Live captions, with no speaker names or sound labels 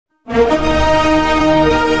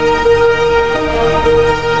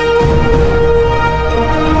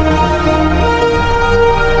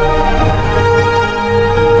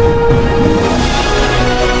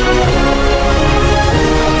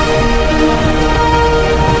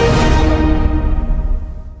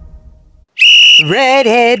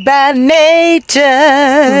Redhead by nature.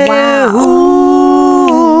 Wow.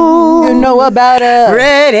 Ooh, you know about a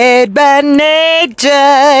redhead by nature.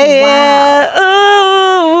 Yeah.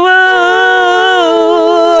 Ooh,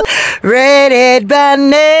 redhead by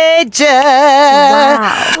nature.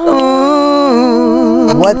 Wow.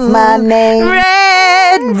 Ooh. What's my name?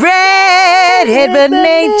 Redhead by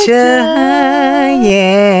nature.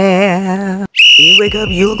 Yeah. When you wake up,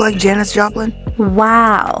 you look like Janis Joplin.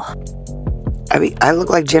 Wow. I mean, I look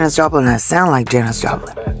like Janis Joplin and I sound like Janis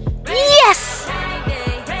Joplin. Yes!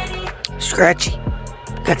 Scratchy.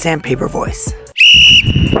 Got sandpaper voice.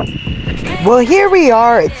 Well, here we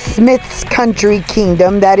are at Smith's Country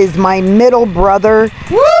Kingdom. That is my middle brother.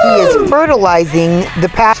 Woo! He is fertilizing the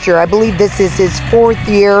pasture. I believe this is his 4th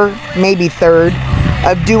year, maybe 3rd,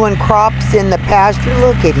 of doing crops in the pasture.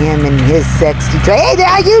 Look at him and his sexy tray. Hey,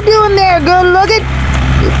 how you doing there? Good looking?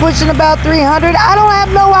 You're pushing about 300. I don't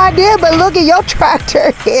have no idea, but look at your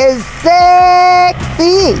tractor is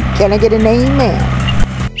sexy. Can I get an amen?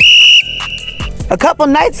 A couple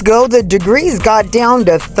nights ago, the degrees got down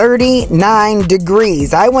to 39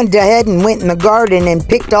 degrees. I went ahead and went in the garden and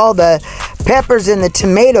picked all the peppers and the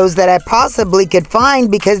tomatoes that I possibly could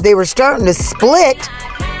find because they were starting to split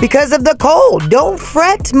because of the cold. Don't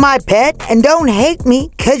fret, my pet, and don't hate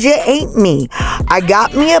me, cause you ain't me. I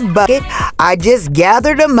got me a bucket, I just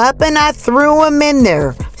gathered them up and I threw them in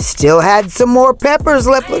there. Still had some more peppers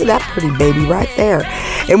left. Look at that pretty baby right there.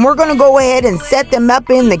 And we're gonna go ahead and set them up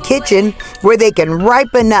in the kitchen where they can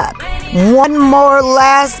ripen up. One more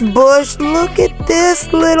last bush. Look at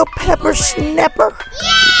this little pepper snapper.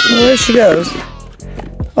 Well, there she goes.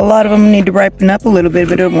 A lot of them need to ripen up a little bit,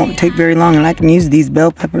 but it won't take very long, and I can use these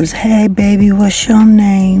bell peppers. Hey, baby, what's your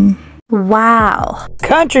name? Wow.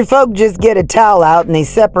 Country folk just get a towel out and they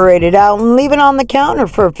separate it out and leave it on the counter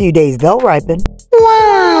for a few days. They'll ripen.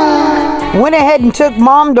 Wow. Went ahead and took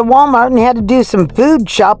Mom to Walmart and had to do some food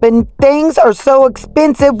shopping. Things are so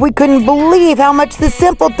expensive, we couldn't believe how much the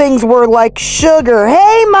simple things were, like sugar.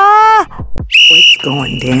 Hey, Ma! What's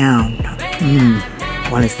going down?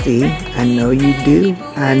 Want to see? I know you do.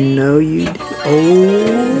 I know you do.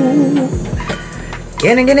 Oh,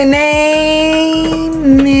 can I get a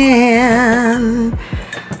name? Man.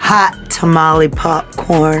 Hot tamale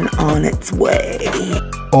popcorn on its way.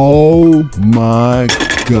 Oh my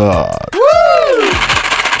God. Woo!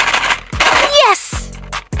 Yes!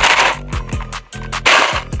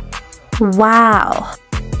 Wow.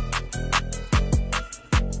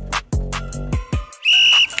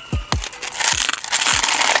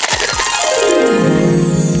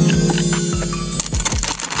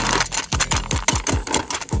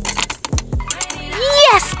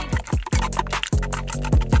 Yes!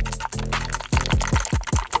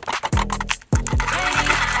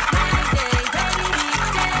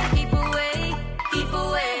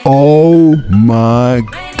 Oh my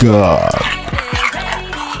God.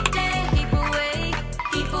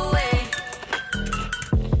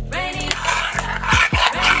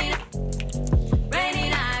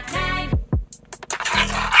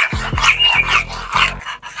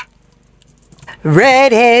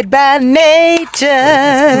 Redhead by nature.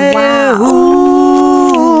 Wow.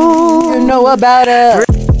 Ooh, You know about a...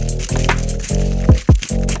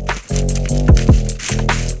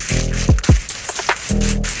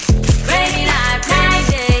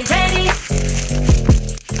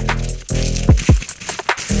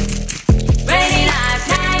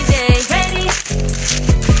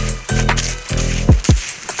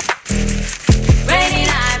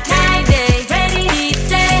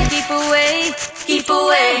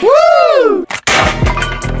 Woo!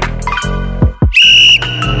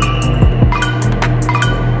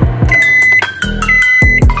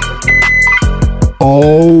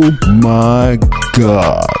 Oh my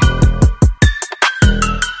God.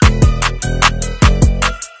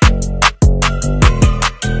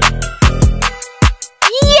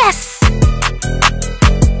 Yes!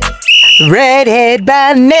 Redhead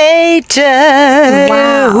by nature.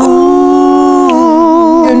 Wow.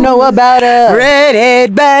 Ooh, You know about a...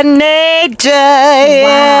 redhead by nature.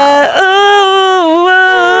 Yeah. Ooh,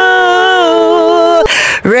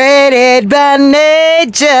 redhead by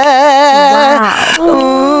nature. Wow.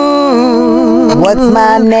 Ooh. What's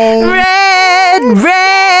my name?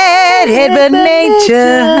 Redhead by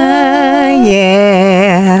nature.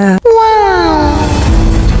 Yeah.